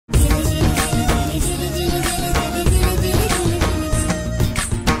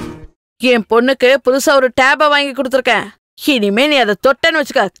என் பொண்ணுக்கு புதுசா ஒரு டேப வாங்கி கொடுத்துருக்கேன். இனிமே நீ அதை தொட்டன்னு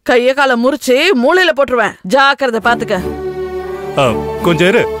வச்சுக்க, கைய கால முறிச்சு மூளையில போட்டுருவேன். ஜாக்கிரதை பாத்துக்க. கொஞ்சம்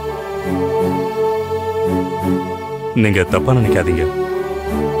இரு. நீங்க தப்பா நினைக்காதீங்க.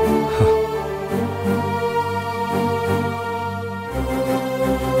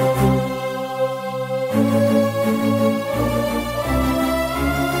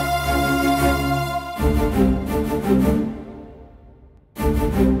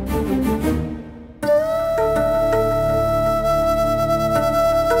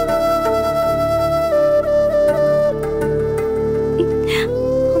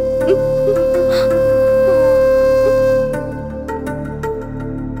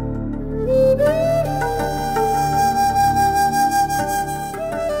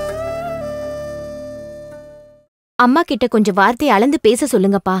 அம்மா கிட்ட கொஞ்சம் வார்த்தையை அளந்து பேச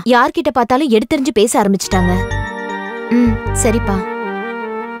சொல்லுங்கப்பா. யார்கிட்ட பார்த்தாலும் எடுத்தெறிஞ்சு பேச ஆரம்பிச்சிட்டாங்க. சரிப்பா.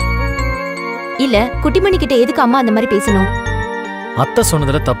 இல்ல குட்டிமணி கிட்ட எதுக்கு அம்மா அந்த மாதிரி பேசணும்? அத்தை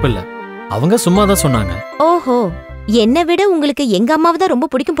சொன்னதுல தப்பு இல்ல, அவங்க சும்மா தான் சொன்னாங்க. ஓஹோ, என்னை விட உங்களுக்கு எங்க அம்மாவை தான் ரொம்ப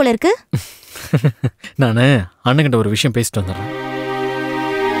பிடிக்கும் போல இருக்கு. நானு அண்ணன்கிட்ட ஒரு விஷயம் பேசிட்டு வந்துடுறேன்.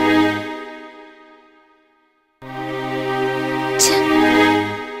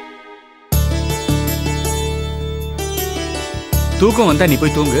 தூக்கம் வந்தா நீ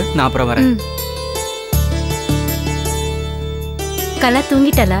போய் தூங்கு, நான் அப்புறம் வரேன். கலா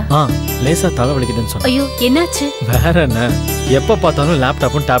தூங்கிட்டலா? லேசா தலை வலிக்குதுன்னு சொன்னா. ஐயோ என்னாச்சு? வேற என்ன, எப்ப பார்த்தாலும்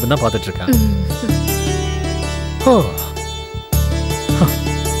லேப்டாப்பும் டேபும் தான் பார்த்துட்டு இருக்கேன்.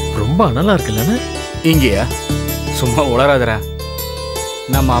 ரொம்ப அனலா இருக்குல்லன்னு. இங்கேயா? சும்மா உளராதரா.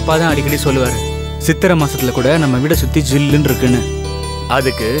 நம்ம அப்பா தான் அடிக்கடி சொல்லுவாரு, சித்திரை மாசத்துல கூட நம்ம வீட சுத்தி ஜில்லுன்னு இருக்குன்னு.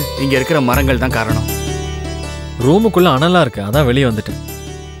 அதுக்கு இங்க இருக்கிற மரங்கள் தான் காரணம். ரூமுக்குள்ள அனலா இருக்கு, அதான் வெளியே வந்துட்டேன்.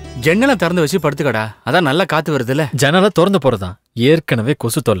 ஜன்னலை திறந்து வச்சு படுத்துக்கடா, அதான் நல்லா காத்து வருதுல்ல. ஜன்னலை திறந்து போறதா? ஏற்கனவே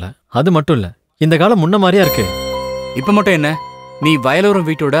கொசு தொல்லை. அது மட்டும் இல்ல, இந்த காலம் முன்ன மாதிரியா இருக்கு. இப்ப மட்டும் என்ன, நீ வயலூரம்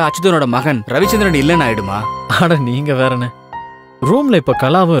வீட்டோட அச்சுதனோட மகன் ரவிச்சந்திரன் இல்லன்னு ஆயிடுமா? ஆட நீங்க வேறன. ரூம்ல இப்ப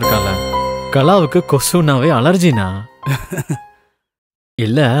கலாவும் இருக்கால, கலாவுக்கு கொசுனாவே அலர்ஜினா.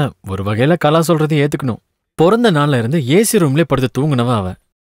 இல்ல, ஒரு வகையில கலா சொல்றது ஏத்துக்கணும். பிறந்த நாள்ல இருந்து ஏசி ரூம்லயே படுத்து தூங்குனவ அவ.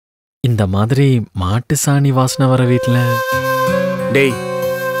 இந்த மாதிரி மாட்டு சாணி வாசனை வர வீட்டுல. டேய்,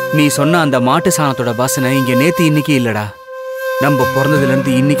 நீ சொன்ன அந்த மாட்டு சாணத்தோட வாசனை இங்க நேத்து இன்னைக்கு இல்லடா. நம்ம பிறந்ததுல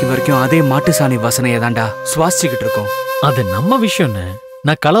இருந்து இன்னைக்கு வரைக்கும் அதே மாட்டு சாணி வாசனையை தான்டா சுவாசிச்சுக்கிட்டு இருக்கோம். அது நம்ம விஷயம்னு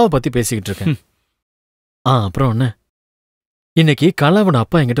நான் கலாவை பத்தி பேசிக்கிட்டு இருக்கேன். அப்புறம் என்ன, இன்னைக்கு கலாவோட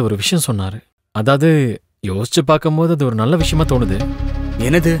அப்பா என்கிட்ட ஒரு விஷயம் சொன்னாரு. அதாவது யோசிச்சு பார்க்கும் போது அது ஒரு நல்ல விஷயமா தோணுது.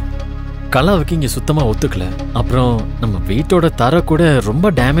 என்னது? கலாவுக்கு இங்க சுத்தமா ஒத்துக்கல. அப்புறம் நம்ம வீட்டோட தர கூட ரொம்ப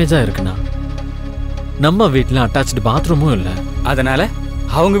டேமேஜா இருக்குண்ணா. நம்ம வீட்டுல அட்டாச்சு பாத்ரூமும் இல்ல. அதனால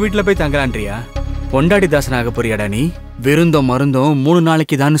அவங்க வீட்டுல போய் தங்கலான்றியா? பொண்டாடி தாசனாக போறியாடா நீ? விருந்தோம் மருந்தும் 3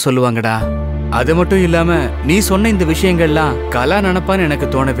 நாளைக்கு தான் சொல்லுவாங்கடா. அது மட்டும் இல்லாம நீ சொன்ன இந்த விஷயங்கள்லாம் கலா நினைப்பான்னு எனக்கு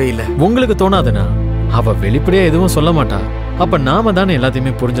தோணவே இல்லை. உங்களுக்கு தோணாதுண்ணா, அவ வெளிப்படையா எதுவும் சொல்ல மாட்டா. அப்ப நாம தானே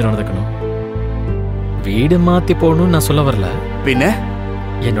எல்லாத்தையுமே புரிஞ்சு நடந்துக்கணும். வீடு மாத்தி போகணும்னு நான் சொல்ல வரல. பின்ன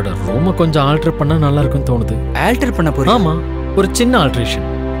என்னோட ரூமை கொஞ்சம் ஆல்டர் பண்ணா நல்லா இருக்கும்னு தோணுது. ஆல்டர் பண்ண போறீங்க? ஆமா, ஒரு சின்ன ஆல்ட்ரேஷன்.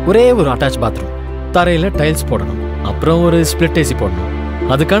 ஒரே ஒரு அட்டாச் பாத்ரூம், தரையில டைல்ஸ் போடணும், அப்புறம் ஒரு ஸ்பிளிட் ஏசி போடணும்.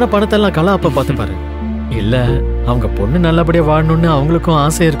 அதுக்கான பணத்தை எல்லாம் கலா அப்ப பார்த்துப்பாரு. இல்ல, அவங்க பொண்ணு நல்லபடியா வாழணும்னு அவங்களுக்கும்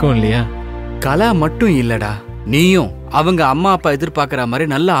ஆசை இருக்கும் இல்லையா? கலா மட்டும் இல்லடா, நீயும் அவங்க அம்மா அப்பா எதிர்பார்க்கற மாதிரி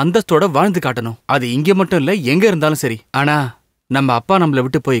நல்ல அந்தஸ்தோட வாழ்ந்து காட்டணும். அது இங்க மட்டும் இல்ல, எங்க இருந்தாலும் சரி. ஆனா நம்ம அப்பா நம்மளை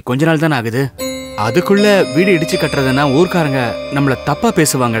விட்டு போய் கொஞ்ச நாள் தானே ஆகுது. அதுக்குள்ள வீடு இடிச்சு கட்டுறதுன்னா ஊர்க்காரங்க நம்மள தப்பா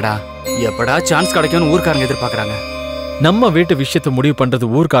பேசுவாங்கடா. எப்படா சான்ஸ் கிடைக்கும்னு ஊர்க்காரங்க எதிர்பார்க்கறாங்க. நம்ம வீட்டு விஷயத்தை முடிவு பண்றது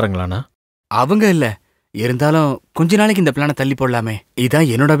ஊர்க்காரங்களானா? அவங்க இல்ல, இருந்தாலும் கொஞ்ச நாளைக்கு இந்த பிளான தள்ளி போடலாமே, இதான்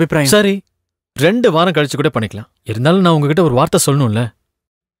என்னோட அபிப்பிராயம். சரி, 2 வாரம் கழிச்சு கூட பண்ணிக்கலாம். இருந்தாலும் நான் உங்ககிட்ட ஒரு வார்த்தை சொல்லணும்ல.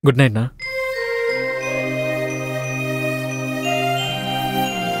 குட் நைட்ண்ணா.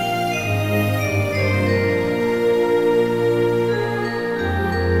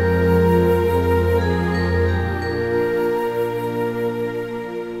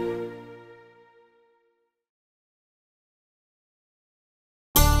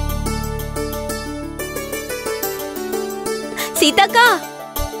 சீதாக்கா,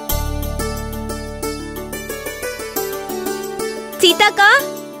 சீதாக்கா,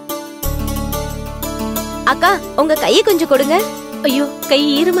 அக்கா உங்க கையை கொஞ்சம் கொடுங்க. ஐயோ, கை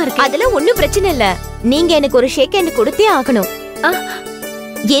ஈரமா இருக்கு. அதெல்லாம் ஒண்ணும் பிரச்சனை இல்ல. நீங்க எனக்கு ஒரு ஷேக் ஹேண்ட் கொடுத்தே ஆகணும்.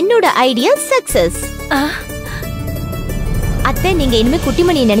 என்னோட ஐடியா சக்சஸ். அத்தை, நீங்க இனிமே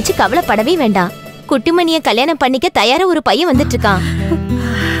குட்டிமணியை நினைச்சு கவலைப்படவே வேண்டாம். குட்டிமணிய கல்யாணம் பண்ணிக்க தயாரா ஒரு பையன் வந்துட்டு இருக்கான்.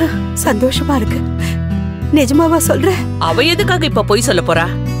 சந்தோஷமா இருக்கு. நிஜமாவா சொல்ற? அவ எதுக்காக இப்ப போய் சொல்ல போறா?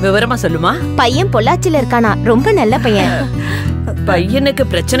 விவரமா சொல்லுமா. பையன் பொள்ளாச்சில இருக்கானா, ரொம்ப நல்ல பையன். பையனுக்கு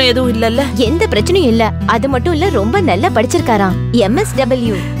பிரச்சனை எதுவும் இல்லல்ல? எந்த பிரச்சனையும் இல்ல. அது மட்டும் இல்ல, ரொம்ப நல்லா படிச்சிருக்காராம்.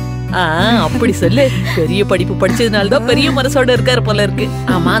 MSW. அப்படி சொல்லு. பெரிய படிப்பு படிச்சதுனாலதான் பெரிய மனசோட இருக்காரு போல இருக்கு.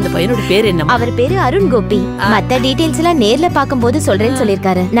 ஆமா, அந்த பையனோட பேரு என்ன? அவர் பேரு அருண் கோபி. மத்த டீடைல்ஸ் எல்லாம் நேர்ல பாக்கும்போது சொல்றேன்னு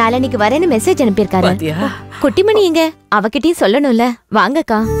சொல்லிருக்காரு. நாளைக்கு வரேன்னு மெசேஜ் அனுப்பியிருக்காரு. குட்டிமணி எங்க? அவகிட்டயும் சொல்லணும்ல.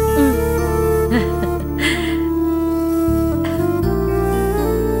 வாங்கக்கா.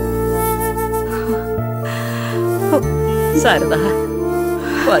 சாரதா,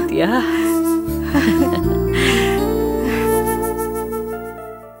 பாத்தியா?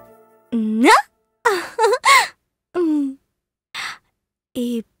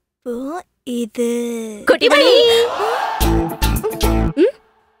 இப்போ இது குட்டிமணி,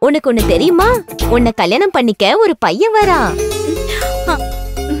 உனக்கு ஒண்ணு தெரியுமா? உன்னை கல்யாணம் பண்ணிக்க ஒரு பையன் வரான்.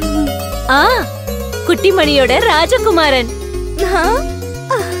 குட்டிமணியோட ராஜகுமாரன்.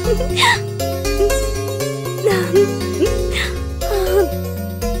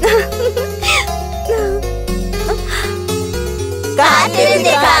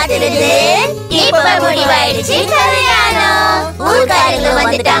 காத்திருந்து இப்ப முடிவாயிடுச்சு கல்யாணம். ஊர்க்காரங்க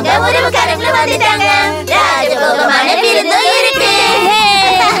வந்துட்டாங்க, உறவுக்காரங்க வந்துட்டாங்க, ராஜபோகமான விருந்தும் இருக்கு.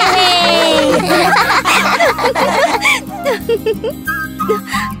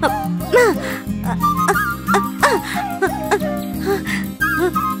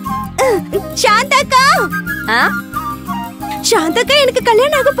 சாந்தாக்கா, சாந்தாக்கா, எனக்கு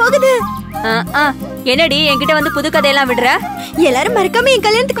கல்யாணம் ஆக போகுது. என்னடி என்கிட்ட வந்து புது கதையெல்லாம் விடுற? எல்லாரும் மறக்காம என்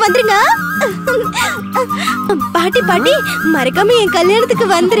கல்யாணத்துக்கு வந்துருங்க. பாட்டி பாட்டி, மறக்காம என் கல்யாணத்துக்கு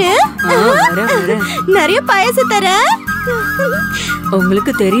வந்துரு. நிறைய பாயசம் தர.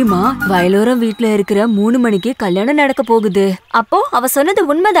 உங்களுக்கு தெரியுமா, வயலோரம் வீட்ல இருக்கிற 3 மணிக்கு கல்யாணம் நடக்க போகுது. அப்போ அவ சொன்னது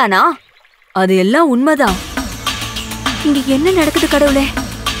உண்மைதானா? அது எல்லாம் உண்மைதான். இங்க என்ன நடக்குது கடவுளே?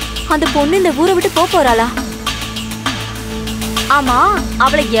 அந்த பொண்ணு இந்த ஊரை விட்டு போறாளா? ஆமா,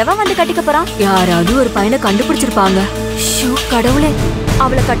 அவளை எவன் வந்து கட்டிக்க போறான்? யாராவது ஒரு பையனை கண்டுபிடிச்சிருப்பாங்க. ஷோ கடவுளே,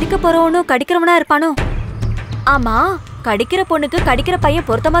 அவளை கட்டிக்க போறவனோ கடிக்கிறவனா இருப்பானோ? ஆமா, கடிக்கிற பொண்ணுக்கு கடிக்கிற பையன்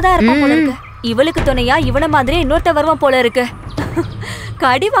பொருத்தமா தான் இருப்பான் போல இருக்கு. இவளுக்கு துணையா இவன மாதிரி இன்னொருத்த வருவான் போல இருக்கு.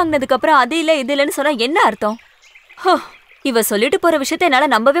 கடி வாங்கினதுக்கு அப்புறம் அது இல்ல இது இல்லன்னு சொன்னா என்ன அர்த்தம்? இவ சொல்லிட்டு போற விஷயத்த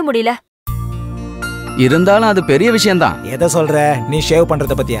என்னால நம்பவே முடியல. இருந்தாலும் அது பெரிய விஷயம்தான். எதை சொல்ற? நீ ஷேவ்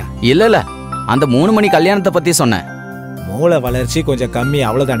பண்றத பத்தியா? இல்ல, அந்த 3 மணி கல்யாணத்தை பத்தி சொன்னேன். மூளை வளர்ச்சி கொஞ்சம் கம்மி,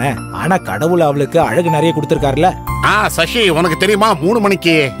 அவ்வளவுதானே. ஆனா கடவுள் அவளுக்கு அழகு நிறைய கொடுத்திருக்காருல. சசி, உனக்கு தெரியுமா 3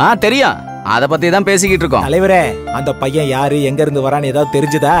 மணிக்கு? தெரியும். அத பத்தி தான் பேசிக்கிட்டு இருக்கோம். தலைவரே, அந்த பையன் யாரு, எங்க இருந்து வரான்னு ஏதாவது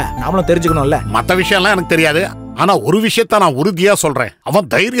தெரிஞ்சுதா? நாமளும் தெரிஞ்சுக்கணும்ல. மத்த விஷயம்லாம் எனக்கு தெரியாது. ஆனா ஒரு விஷயத்த நான் உறுதியா சொல்றேன்.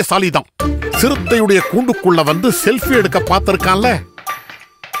 அவன் தைரியசாலி தான். சிறுத்தையுடைய கூண்டுக்குள்ள வந்து செல்ஃபி எடுக்க பார்த்திருக்கான்ல,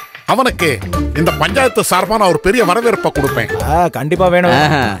 அவனுக்கு இந்த பஞ்சாயத்து சார்பா நான் ஒரு பெரிய வரவேற்பை கொடுப்பேன். கண்டிப்பா வேணும்.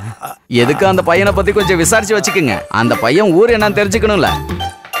 எதுக்கு அந்த பையனை பத்தி கொஞ்சம் விசாரிச்சு வச்சுக்கோங்க. அந்த பையன் ஊர் என்னன்னு தெரிஞ்சுக்கணும்ல.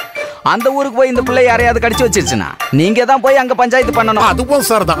 அந்த ஊருக்கு போய் இந்த பிள்ளை யாரையாவது கடிச்சு வச்சிருச்சுன்னா நீங்க தான் போய் அங்க பஞ்சாயத்து பண்ணணும். அதுவும்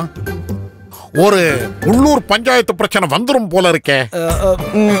சார் தான். ஒரு உள்ளூர் பஞ்சாயத்து பிரச்சனை வந்துரும் போல இருக்கே.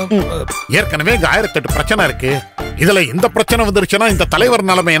 ஏற்கனவே 1008 பிரச்சனை இருக்கு. இதுல இந்த பிரச்சனை வந்துருச்சுன்னா இந்த தலைவர்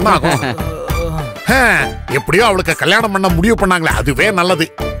நிலைமை என்ன ஆகும்? எப்படியோ அவளுக்கு கல்யாணம் பண்ண முடிவு பண்ணாங்களே, அதுவே நல்லது.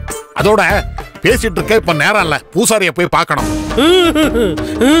 அதோட பேசிட்டு இருக்க இப்ப நேரம் இல்ல, பூசாரிய போய் பார்க்கணும்.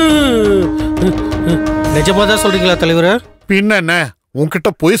 நிஜமாதான் சொல்றீங்களா தலைவர்? பின்ன என்ன, உன்கிட்ட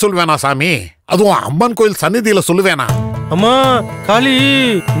போய் சொல்லுவேனா சாமி? அதுவும் அம்மன் கோயில் சந்நிதியில சொல்லுவேனா? அம்மா காளி,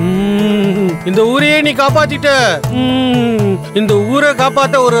 இந்த ஊரையே நீ காப்பாத்திட்ட. இந்த ஊரை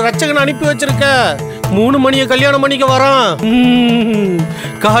காப்பாத்த ஒரு ரட்சகன் அனுப்பி வச்சிருக்க. 3 மணியை கல்யாணம் பண்ணிக்க வரான்.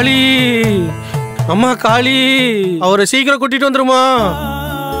 காளி, அம்மா காளி, அவரை சீக்கிரம் கூட்டிட்டு வந்துருமா?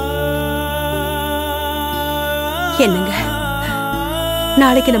 என்னங்க,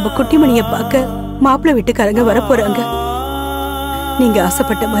 நாளைக்கு நம்ம குட்டிமணியை பார்க்க மாப்பிள்ளை வீட்டுக்காரங்க வர போறாங்க. நீங்க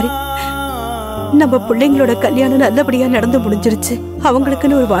ஆசைப்பட்ட மாதிரி நம்ம பிள்ளைங்களோட கல்யாணம் நல்லபடியா நடந்து முடிஞ்சிருச்சு.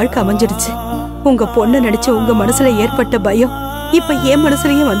 அவங்களுக்குன்னு ஒரு வாழ்க்கை அமைஞ்சிருச்சு. உங்க பொண்ணை நினைச்சு உங்க மனசுல ஏற்பட்ட பயம் இப்ப என்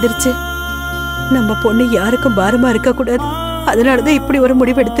மனசுலயும் வந்துருச்சு. நம்ம பொண்ணு யாருக்கும் பாரமா இருக்க கூடாது. அதனாலதான் இப்படி ஒரு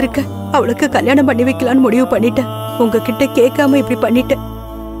முடிவு எடுத்திருக்க. அவளுக்கு கல்யாணம் பண்ணி வைக்கலான்னு முடிவு பண்ணிட்டேன். உங்ககிட்ட கேட்காம இப்படி பண்ணிட்டேன்.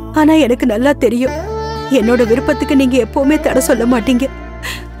 ஆனா எனக்கு நல்லா தெரியும், என்னோட விருப்பத்துக்கு நீங்க எப்பவுமே தடை சொல்ல மாட்டீங்க.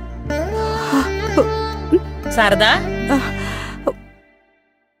 சாரதா,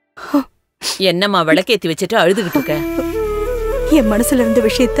 என்னம்மா விளக்கேத்தி வச்சுட்டு அழுதுகிட்டு இருக்க? என் மனசுல இருந்த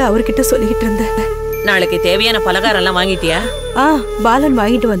விஷயத்த அவர்கிட்ட சொல்லிக்கிட்டு இருந்தேன். நாளைக்கு தேவையான பலகாரம் எல்லாம் வாங்கிட்டியா? பாலன்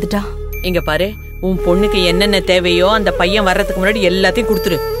வாங்கிட்டு வந்துட்டான். இங்க பாரு, உன் பொண்ணுக்கு என்னென்ன தேவையோ அந்த பையன் வர்றதுக்கு முன்னாடி எல்லாத்தையும்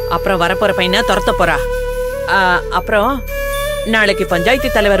கொடுத்துரு. அப்புறம் வரப்போற பையனை துரத்த போறா. அப்புறம் நாளைக்கு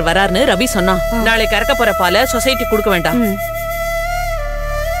பஞ்சாயத்து தலைவர் வராருன்னு ரவி சொன்னான். நாளைக்கு இறக்க போற பாலை சொசைட்டி கொடுக்க வேண்டாம்.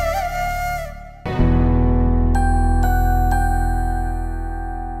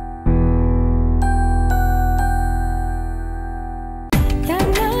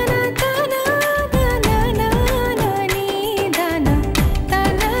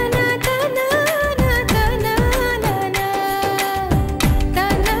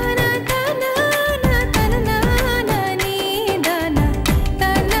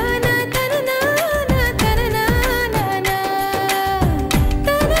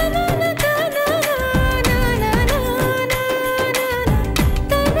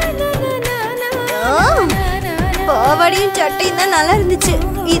 பாவாடையும் சட்டையும் தான் நல்லா இருந்துச்சு.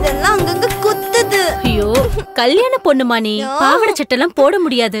 இதெல்லாம் அங்கங்க குத்துது. ஐயோ, கல்யாண பொண்ணுமா நீ, பாவாடை சட்டெல்லாம் போட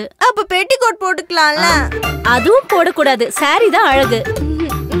முடியாது. அப்ப பெட்டிகோட் போட்டுக்கலாம்ல. அதுவும் போடக்கூடாது, சாரி தான் அழகு.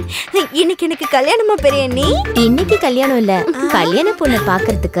 இன்னைக்கு எனக்கு கல்யாணமா பெரிய நீ? இன்னைக்கு கல்யாணம் இல்ல, கல்யாண பொண்ணு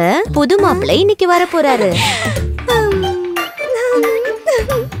பாக்குறதுக்கு புது மாப்பிள்ளை இன்னைக்கு வர போறாரு.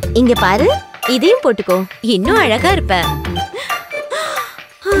 இங்க பாரு, இதையும் போட்டுக்கோ, இன்னும் அழகா இருப்ப.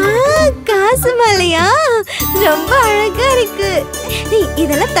 காசு மாலையா? ரொம்ப அழகா இருக்கு.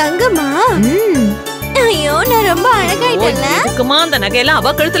 இதெல்லாம் தங்கமா? ஐயோ, நான் ரொம்ப அழகாயிட்டேன்ல. இதுக்குமா அந்த நகையெல்லாம்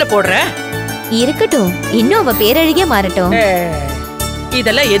அவ கழுத்துல போடுற? இருக்கட்டும், இன்னும் அவ பேரழகியா மாறட்டும்.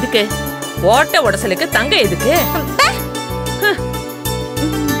 இதெல்லாம் எதுக்கு? ஓட்ட உடசலுக்கு தங்க எதுக்கு?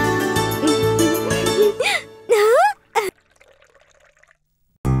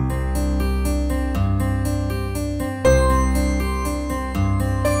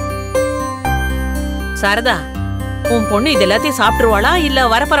 சாரதா, உன் பொண்ணு இது எல்லாத்தையும் சாப்பிட்டுருவாளா இல்ல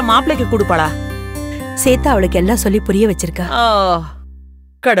வரப்போற மாப்பிள்ளைக்கு கொடுப்பாளா? சேத்தா அவளுக்கு எல்லாம் சொல்லி புரிய வச்சிருக்கா.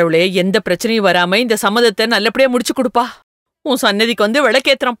 கடவுளே, எந்த பிரச்சனையும் வராம இந்த சம்மதத்தை நல்லபடியா முடிச்சு கொடுப்பா. உன் சன்னதிக்கு வந்து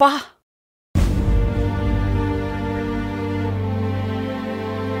விளக்கேத்துறப்பா.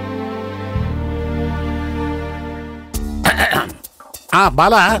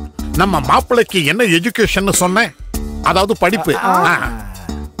 பாலா, நம்ம மாப்பிள்ளைக்கு என்ன எஜுகேஷன் சொன்னேன்? அதாவது படிப்பு.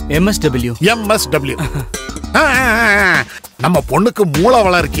 MSW. நம்ம பொண்ணுக்கு மூளை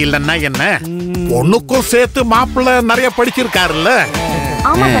வளர்ச்சி இல்லன்னா என்ன, பொண்ணுக்கும் சேர்த்து மாப்பிள்ளை நிறைய படிச்சிருக்காருல்ல.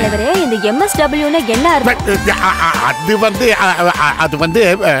 ஆமா தலைவரே, இந்த MSWன்னா என்ன அர்த்தம்? அது வந்து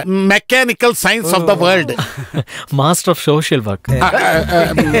mechanical science of the world. Master of social work.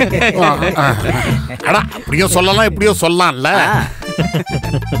 அடா, அப்படியும் சொல்லலாம் இப்படியும் சொல்லலாம்ல.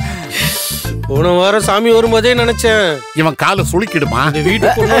 போன வாரம் சாமி வரும்போதே நினைச்சேன் இவன் காலை சுளுக்கிடுமா. வீட்டு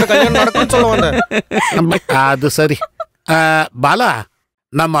பொண்ணோட கல்யாணம் நடக்கும்னு சொல்ல வந்தேன். அது சரி. பாலா,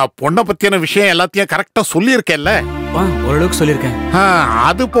 நம்ம பொண்ணை பத்தியான விஷயம் எல்லாத்தையும் கரெக்டா சொல்லியிருக்கேன்ல? ஓரளவுக்கு சொல்லியிருக்கேன்.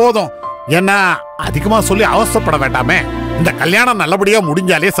 அது போதும். ஏன்னா அதிகமா சொல்லி அவசரப்பட வேண்டாமே. இந்த கல்யாணம் நல்லபடியா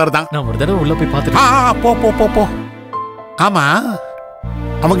முடிஞ்சாலே சரிதான். நான் ஒரு தடவை உள்ள போய் பார்த்துட்டு. போ போ போ போ. ஆமா,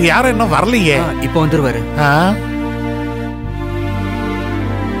 அவங்க யாரும் இன்னும் வரலையே. இப்போ வந்துருவாரு.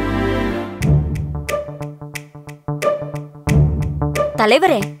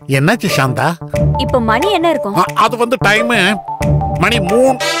 தலைவரே, என்னாச்சு சாந்தா? இப்ப மணி என்ன இருக்கும்? அது வந்து டைம் மணி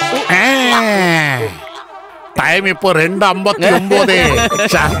 3. டைம் இப்போ 2:59.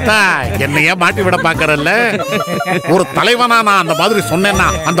 சாந்தா, என்னைய மாட்டி விட பாக்கறல்ல. ஒரு தலைவனா நான் அந்த மாதிரி சொன்னேன்னா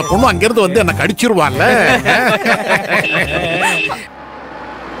அந்த பொண்ணு அங்கிருந்து வந்து என்ன கடிச்சிருவாள்ல.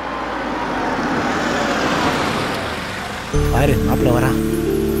 பாரு, மாப்பிள்ள வரா.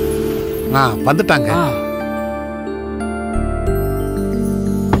 வந்துட்டாங்க.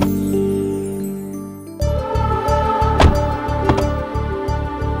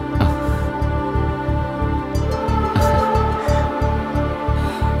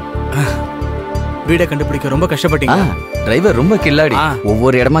 வீட கண்டுபிடிக்க ரொம்ப கஷ்டப்பட்டீங்க. டிரைவர் ரொம்ப கில்லாடி,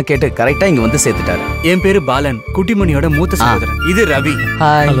 ஒவ்வொரு இடமா கேட்டு கரெக்டா இங்க வந்து சேர்த்துட்டாரு. என் பேரு பாலன், குட்டிமணியோட மூத்த சகோதரன். இது ரவி.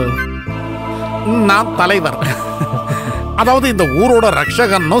 ஹலோ. நான் தலைவர், அதாவது இந்த ஊரோட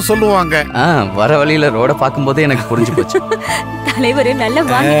ரக்ஷகன்னு சொல்லுவாங்க. வர வழியில ரோட பாக்கும்போதே எனக்கு புரிஞ்சு போச்சு. தலைவரே நல்ல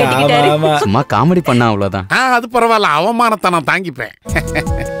வாங்கி கட்டிக்கிட்டாரு. சும்மா காமெடி பண்ணா அவ்வளவுதான். அது பரவாயில்ல, அவமானத்தை நான் தாங்கிப்பேன்.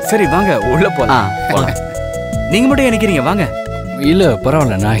 சரி வாங்க உள்ள போலாம். நீங்க மட்டும் நினைக்கிறீங்க, வாங்க. இல்ல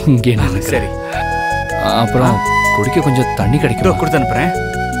பரவாயில்ல, நான் இங்கே நினைக்கிறேன். சரி, அப்புறம் குடிக்க கொஞ்சம் தண்ணி கிடைக்கும். கொடுத்து அனுப்புறேன்.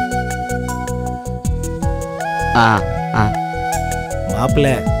 மாப்பிள்ள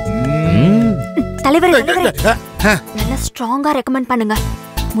தலைவரே, நல்லா ஸ்ட்ராங்கா ரெக்கமெண்ட் பண்ணுங்க.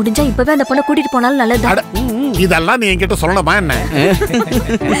 முடிஞ்சா இப்பவே அந்த பொண்ணை கூட்டிட்டு போனாலும் நல்லது. இதெல்லாம் நீ என்கிட்ட சொல்லணுமா என்ன?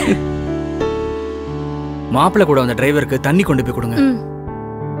 மாப்பிள்ள கூட அந்த டிரைவருக்கு தண்ணி கொண்டு போய் கொடுங்க.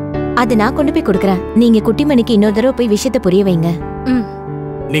 அது நான் கொண்டு போய் கொடுக்கறேன். நீங்க குட்டிமணிக்கு இன்னொரு தடவை போய் விஷயத்தை புரிய வைங்க.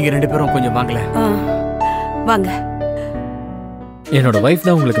 நீங்க 2 பேரும் கொஞ்சம் வாங்கல. வாங்க. என்னோட வைஃப்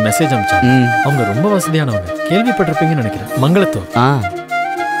தான் உங்களுக்கு மெசேஜ் அனுப்பிச்சாங்க. அவங்க ரொம்ப வசதியானவங்க, கேள்விப்பட்டிருப்பீங்கன்னு நினைக்கிறேன். மங்களத்தூர்.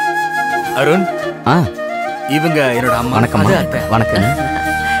 அருண், இவங்க என்னோட அம்மா. வணக்கம். வணக்கம்.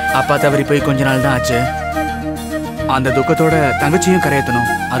 அப்பா தவறி போய் கொஞ்ச நாள் தான் ஆச்சு. அந்த துக்கத்தோட தங்கச்சியும்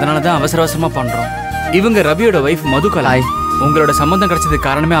கரையத்தணும், அதனாலதான் அவசர அவசரமா பண்றோம். இவங்க ரவியோட வைஃப் மதுகலா. உங்களோட சம்பந்தம் கிடைச்சதுக்கு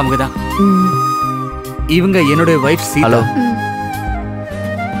காரணமே அவங்கதான். இவங்க என்னோட வைஃப் சீதா.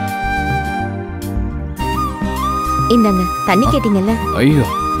 இந்தாங்க, தண்ணி கேட்டீங்கல்ல. ஐயோ,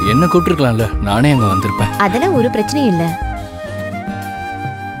 என்ன கூப்பிட்டுருக்கலாம்ல, நானே அங்க வந்திருப்பேன். அதெல்லாம் ஒரு பிரச்சனையும் இல்ல.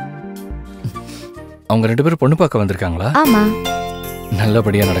 அவங்க 2 பேரும் பொண்ணு பார்க்க வந்திருக்காங்களா? ஆமா.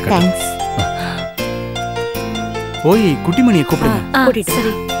 நல்லபடியா நடக்கட்டும். தேங்க்ஸ். போய் குட்டிமணியை கூப்பிடுங்க.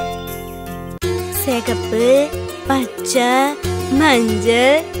 சரி. சிகப்பு, பச்சை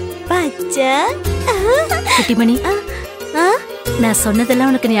மஞ்சள் பச்சை. குட்டிமணி, நான் சொன்னதெல்லாம்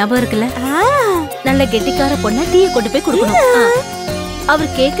உனக்கு ஞாபகம் இருக்குல்ல? நல்ல கெட்டிக்கார பொண்ண டீயை கொண்டு போய் கொடுக்கணும்.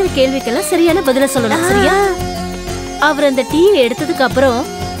 அவர் கேக்குற கேள்விக்கெல்லாம் சரியான பதில சொல்லணும். சரியா? அவர் அந்த டீயை எடுத்ததுக்கு அப்புறம்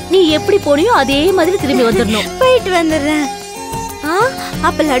நீ எப்படி போனியோ அதே மாதிரி திரும்பி வந்துடணும். போயிட்டு வந்துடுறேன்.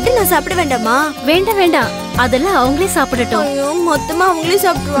 அப்ப லட்டு நான் சாப்பிட வேண்டாமா? வேண்டாம் வேண்டாம், அதெல்லாம் அவங்களே சாப்பிடட்டும். ஐயோ, மொத்தமா அவங்களே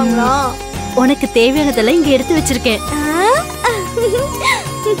சாப்பிடுவாங்களா? உனக்கு தேவையானதெல்லாம் இங்க எடுத்து வச்சிருக்கேன்.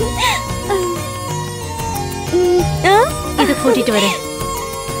 இத கூட்டிட்டு வரேன்.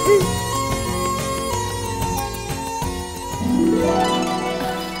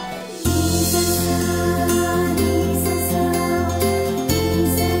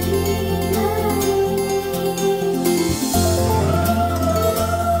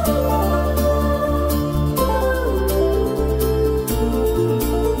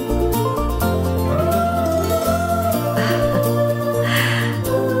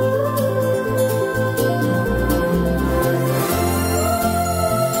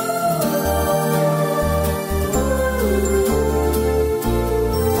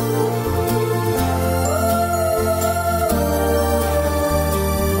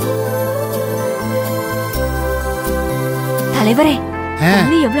 தலைவரே,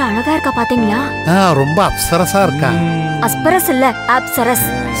 பொண்ணு எவ்வளவு அழகா இருக்கா பாத்தீங்களா? ரொம்ப அப்சரஸா இருக்கா. அஸ்பரஸ் இல்ல, அப்சரஸ்.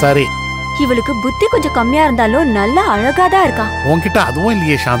 சரி, இவளுக்கு புத்தி கொஞ்சம் கம்மியா இருந்தாலும் நல்ல அழகாதான் இருக்கா. உன்கிட்ட அதுவும்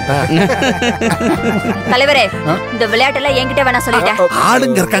இல்லையே சாந்தா. தலைவரே, இந்த விளையாட்டுல என்கிட்ட வேணா சொல்லிட்டேன்.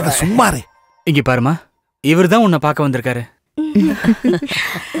 ஆளுங்க இருக்காங்க, சும்மாரு. இங்க பாருமா, இவர்தான் உன்னை பார்க்க வந்திருக்காரு.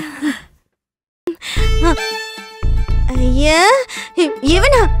 ஐயா,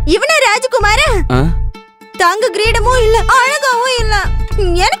 இவனா ராஜகுமார? தாங்க கிரீடமும் இல்ல, அழகாவும் இல்ல.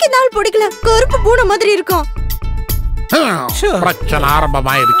 எனக்கு இந்த ஆள் பிடிக்கல, கருப்பு பூனை மாதிரி இருக்கும். பிரச்சனை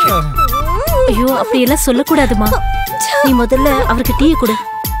ஆரம்பமாயிருச்சு. ஐயோ, அப்படி எல்லாம் சொல்லக்கூடாதுமா. நீ முதல்ல அவருக்கு டீ கொடு.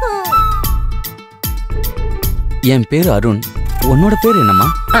 என் பேரு அருண். உன்னோட பேர் என்னம்மா?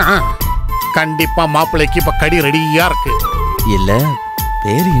 கண்டிப்பா மாப்பிள்ளைக்கு இப்ப கடி ரெடியா இருக்கு. இல்ல,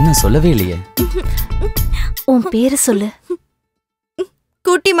 பேரு இன்னும் சொல்லவே இல்லையே. உன் பேரு சொல்லு.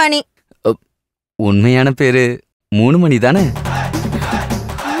 குட்டிமணி. உண்மையான பேரு 3 மணி தானே?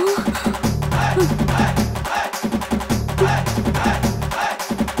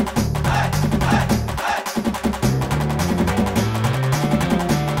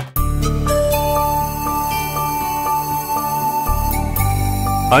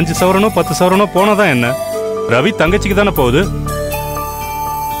 அஞ்சு சவரனோ 10 சவரனோ போனதான் என்ன? ரவி தங்கச்சிக்கு தானே போகுது.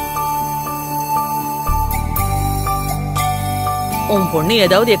 உன் பொண்ணு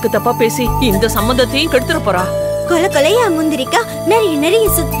ஏதாவது எக்கு தப்பா பேசி இந்த சம்மந்தத்தையும் கெடுத்துட போறா. கொல கொலையா முந்திரிக்கா நிறைய நிறைய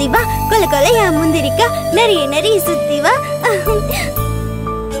சுத்தி வா. கொல கொலையா முந்திரிக்கா நிறைய நிறைய சுத்தி வா.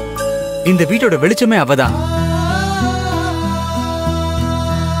 இந்த வீட்டோட வெளிச்சமே அவதான்.